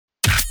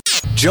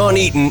John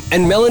Eaton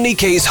and Melanie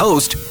Kay's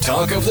host,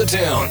 Talk of the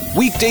Town,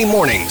 weekday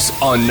mornings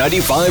on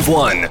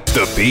 95.1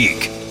 The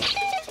Peak.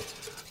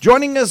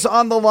 Joining us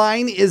on the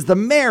line is the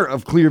mayor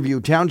of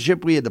Clearview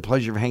Township. We had the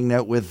pleasure of hanging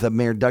out with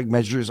Mayor Doug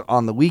Measures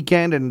on the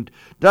weekend. And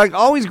Doug,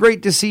 always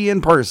great to see you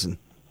in person.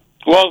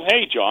 Well,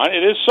 hey, John,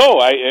 it is so.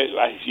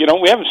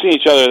 We haven't seen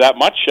each other that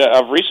much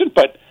of recent,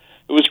 but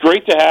it was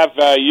great to have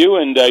you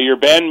and your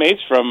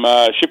bandmates from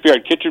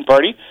Shipyard Kitchen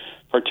Party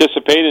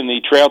participate in the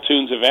Trail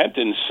Tunes event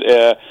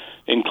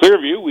in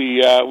Clearview.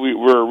 We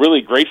were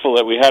really grateful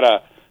that we had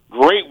a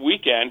great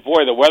weekend.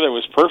 Boy, the weather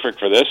was perfect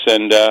for this,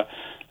 and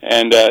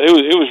it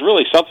was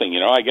really something.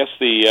 I guess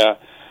there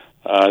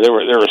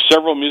were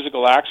several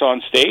musical acts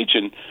on stage,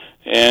 and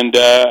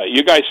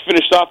you guys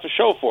finished off the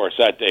show for us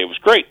that day. It was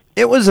great.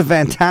 It was a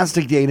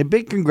fantastic day, and a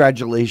big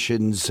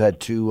congratulations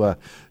to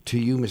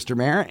you, Mr.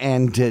 Mayor,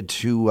 and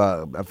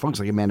to folks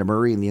like Amanda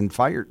Murray and the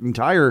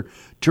entire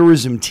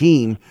tourism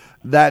team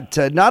that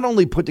not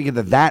only put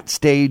together that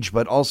stage,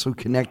 but also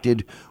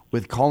connected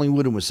with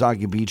Collingwood and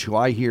Wasaga Beach, who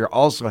I hear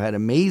also had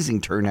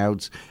amazing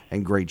turnouts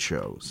and great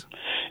shows.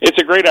 It's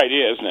a great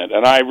idea, isn't it?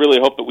 And I really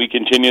hope that we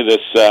continue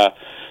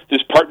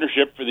this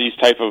partnership for these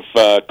type of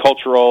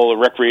cultural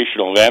and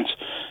recreational events.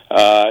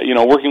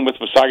 Working with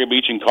Wasaga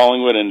Beach and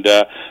Collingwood, and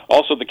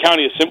also the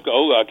county of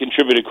Simcoe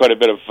contributed quite a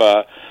bit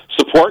of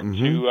support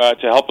to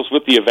help us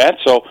with the event.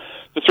 So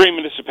the three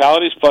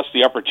municipalities plus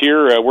the upper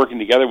tier working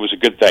together was a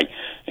good thing.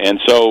 And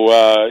so,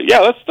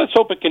 let's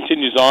hope it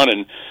continues on,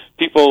 and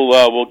people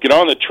will get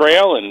on the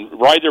trail and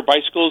ride their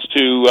bicycles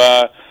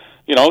to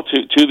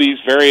these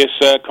various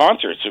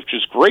concerts, which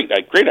is great.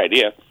 A great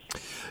idea.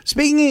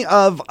 Speaking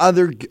of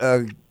other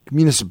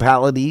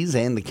municipalities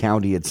and the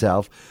county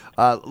itself,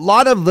 a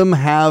lot of them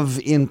have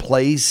in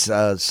place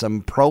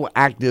some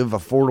proactive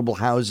affordable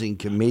housing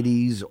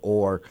committees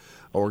or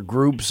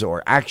groups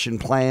or action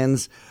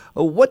plans.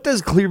 What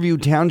does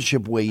Clearview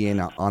Township weigh in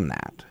on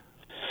that?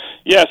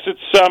 Yes, it's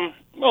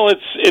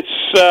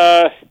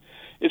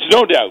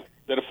no doubt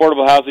that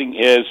affordable housing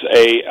is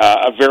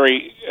a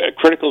very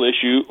critical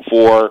issue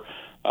for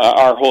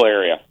our whole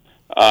area.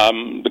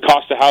 The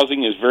cost of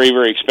housing is very,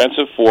 very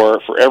expensive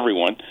for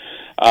everyone.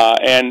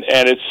 And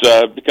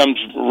it's becomes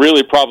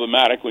really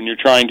problematic when you're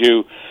trying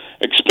to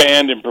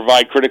expand and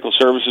provide critical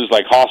services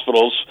like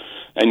hospitals,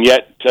 and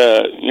yet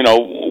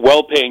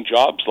well-paying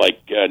jobs like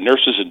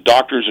nurses and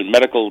doctors and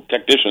medical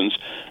technicians,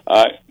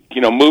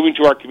 moving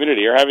to our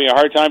community are having a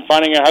hard time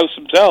finding a house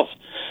themselves.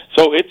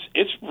 So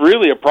it's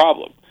really a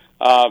problem,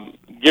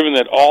 given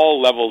that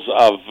all levels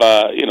of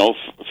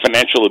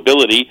financial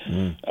ability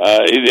and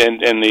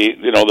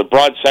the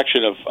broad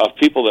section of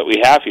people that we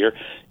have here.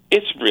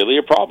 It's really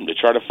a problem to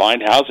try to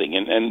find housing,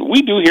 and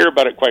we do hear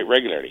about it quite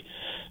regularly.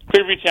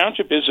 Clearview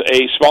Township is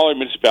a smaller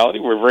municipality.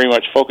 We're very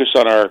much focused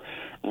on our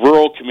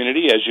rural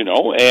community, as you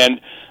know, and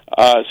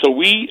so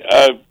we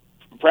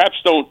perhaps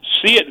don't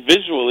see it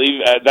visually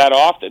that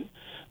often.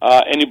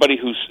 Anybody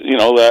who's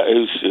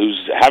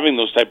having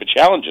those type of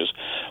challenges,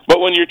 but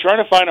when you're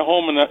trying to find a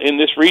home in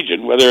this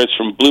region, whether it's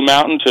from Blue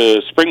Mountain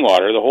to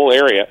Springwater, the whole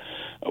area,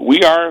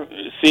 we are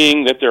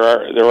seeing that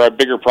there are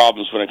bigger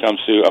problems when it comes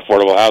to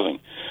affordable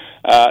housing.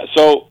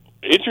 So,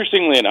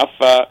 interestingly enough,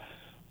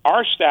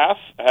 our staff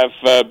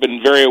have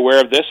been very aware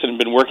of this and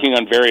been working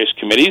on various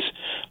committees.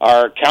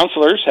 Our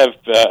counselors have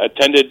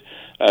attended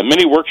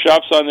many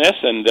workshops on this,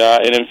 and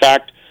in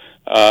fact,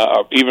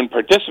 even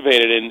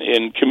participated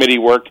in committee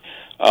work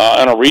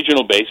on a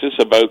regional basis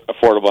about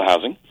affordable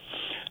housing.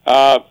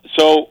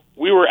 So,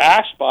 we were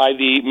asked by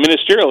the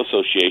Ministerial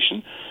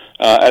Association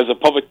as a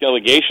public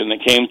delegation that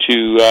came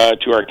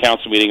to our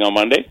council meeting on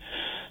Monday.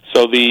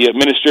 So the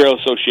Ministerial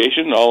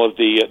Association, all of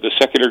the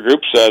secular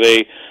groups,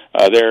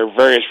 their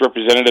various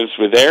representatives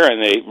were there,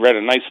 and they read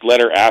a nice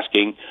letter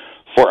asking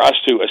for us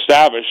to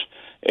establish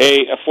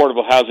a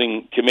affordable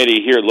housing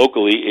committee here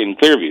locally in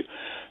Clearview.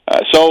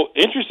 So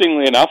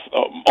interestingly enough,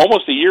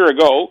 almost a year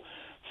ago,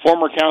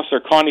 former Councillor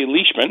Connie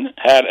Leishman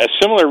had a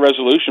similar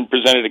resolution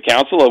presented to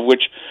Council, of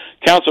which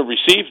Council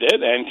received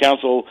it, and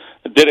Council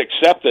did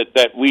accept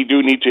that we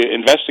do need to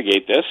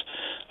investigate this.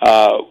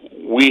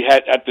 We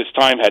had, at this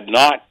time, had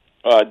not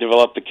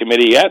developed the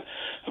committee yet,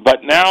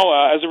 but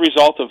now, as a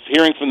result of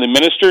hearing from the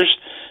ministers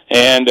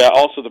and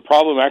also the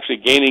problem actually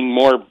gaining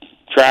more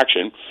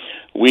traction,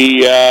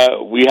 we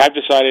have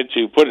decided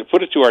to put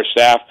it to our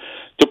staff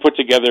to put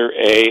together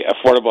a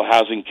affordable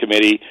housing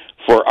committee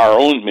for our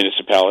own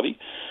municipality.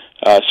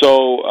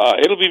 So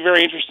it'll be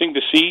very interesting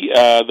to see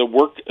the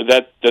work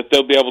that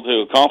they'll be able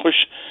to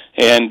accomplish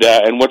and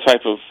what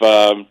type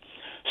of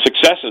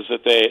successes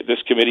that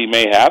this committee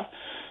may have.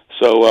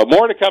 So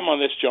more to come on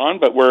this, John,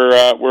 but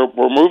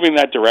we're moving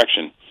that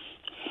direction.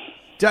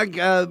 Doug,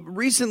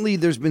 recently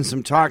there's been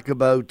some talk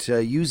about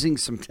using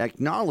some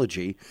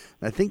technology.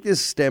 I think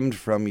this stemmed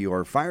from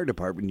your fire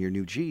department, your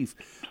new chief,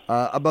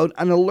 about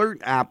an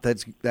alert app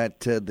that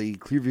the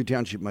Clearview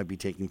Township might be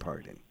taking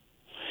part in.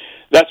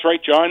 That's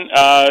right, John.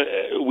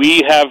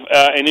 We have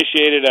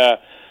initiated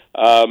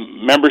a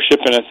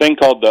membership in a thing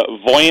called the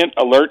Voyant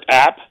Alert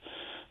app.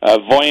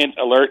 Voyant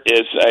Alert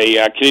is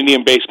a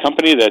Canadian-based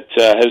company that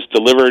has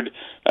delivered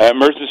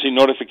emergency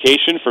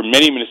notification for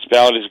many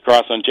municipalities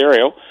across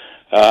Ontario.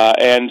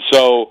 And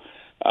so,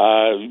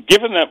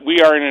 given that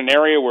we are in an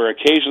area where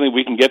occasionally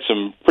we can get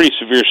some pretty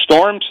severe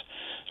storms,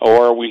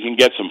 or we can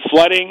get some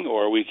flooding,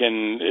 or we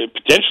can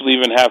potentially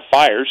even have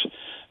fires,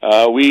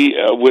 we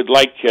would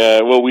like,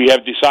 we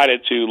have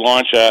decided to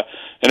launch an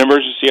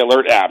emergency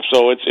alert app.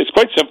 So it's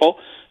quite simple.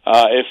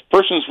 If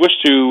persons wish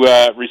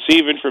to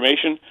receive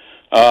information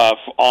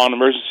on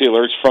emergency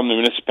alerts from the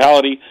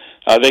municipality,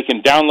 they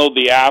can download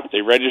the app.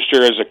 They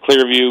register as a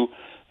Clearview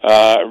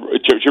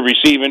to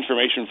receive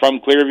information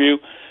from Clearview,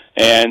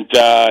 and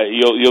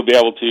you'll be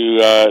able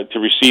to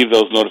receive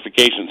those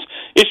notifications.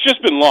 It's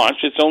just been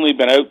launched. It's only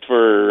been out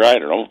for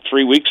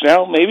 3 weeks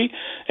now, maybe.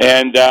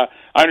 And I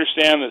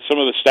understand that some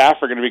of the staff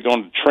are going to be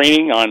going to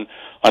training on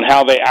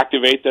how they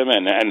activate them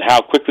and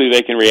how quickly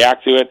they can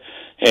react to it.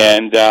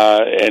 And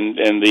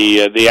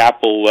the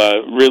app will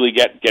really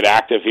get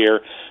active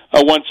here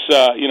once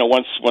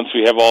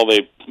we have all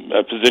the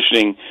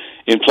positioning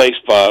in place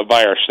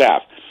by our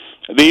staff.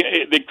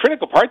 The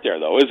critical part there,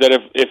 though, is that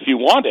if you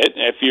want it,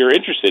 if you're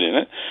interested in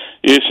it,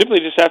 you simply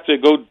just have to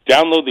go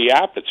download the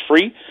app. It's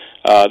free.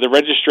 The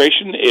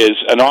registration is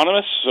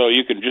anonymous, so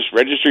you can just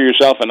register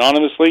yourself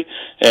anonymously,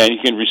 and you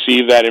can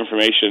receive that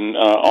information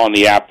on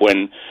the app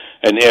when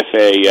and if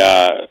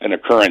an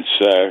occurrence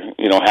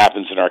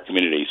happens in our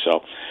community.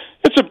 So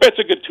it's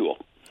a good tool.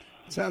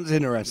 Sounds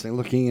interesting.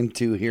 Looking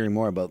into hearing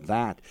more about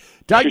that.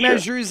 Doug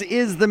Measures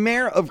is the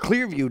mayor of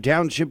Clearview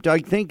Township.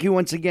 Doug, thank you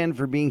once again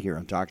for being here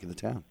on Talk of the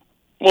Town.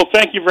 Well,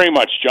 thank you very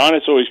much, John.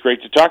 It's always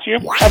great to talk to you.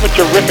 Have a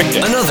terrific day.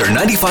 Another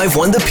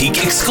 95.1 The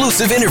Peak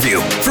exclusive interview.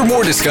 For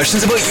more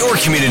discussions about your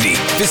community,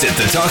 visit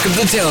the Talk of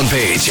the Town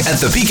page at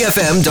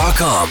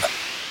thepeakfm.com.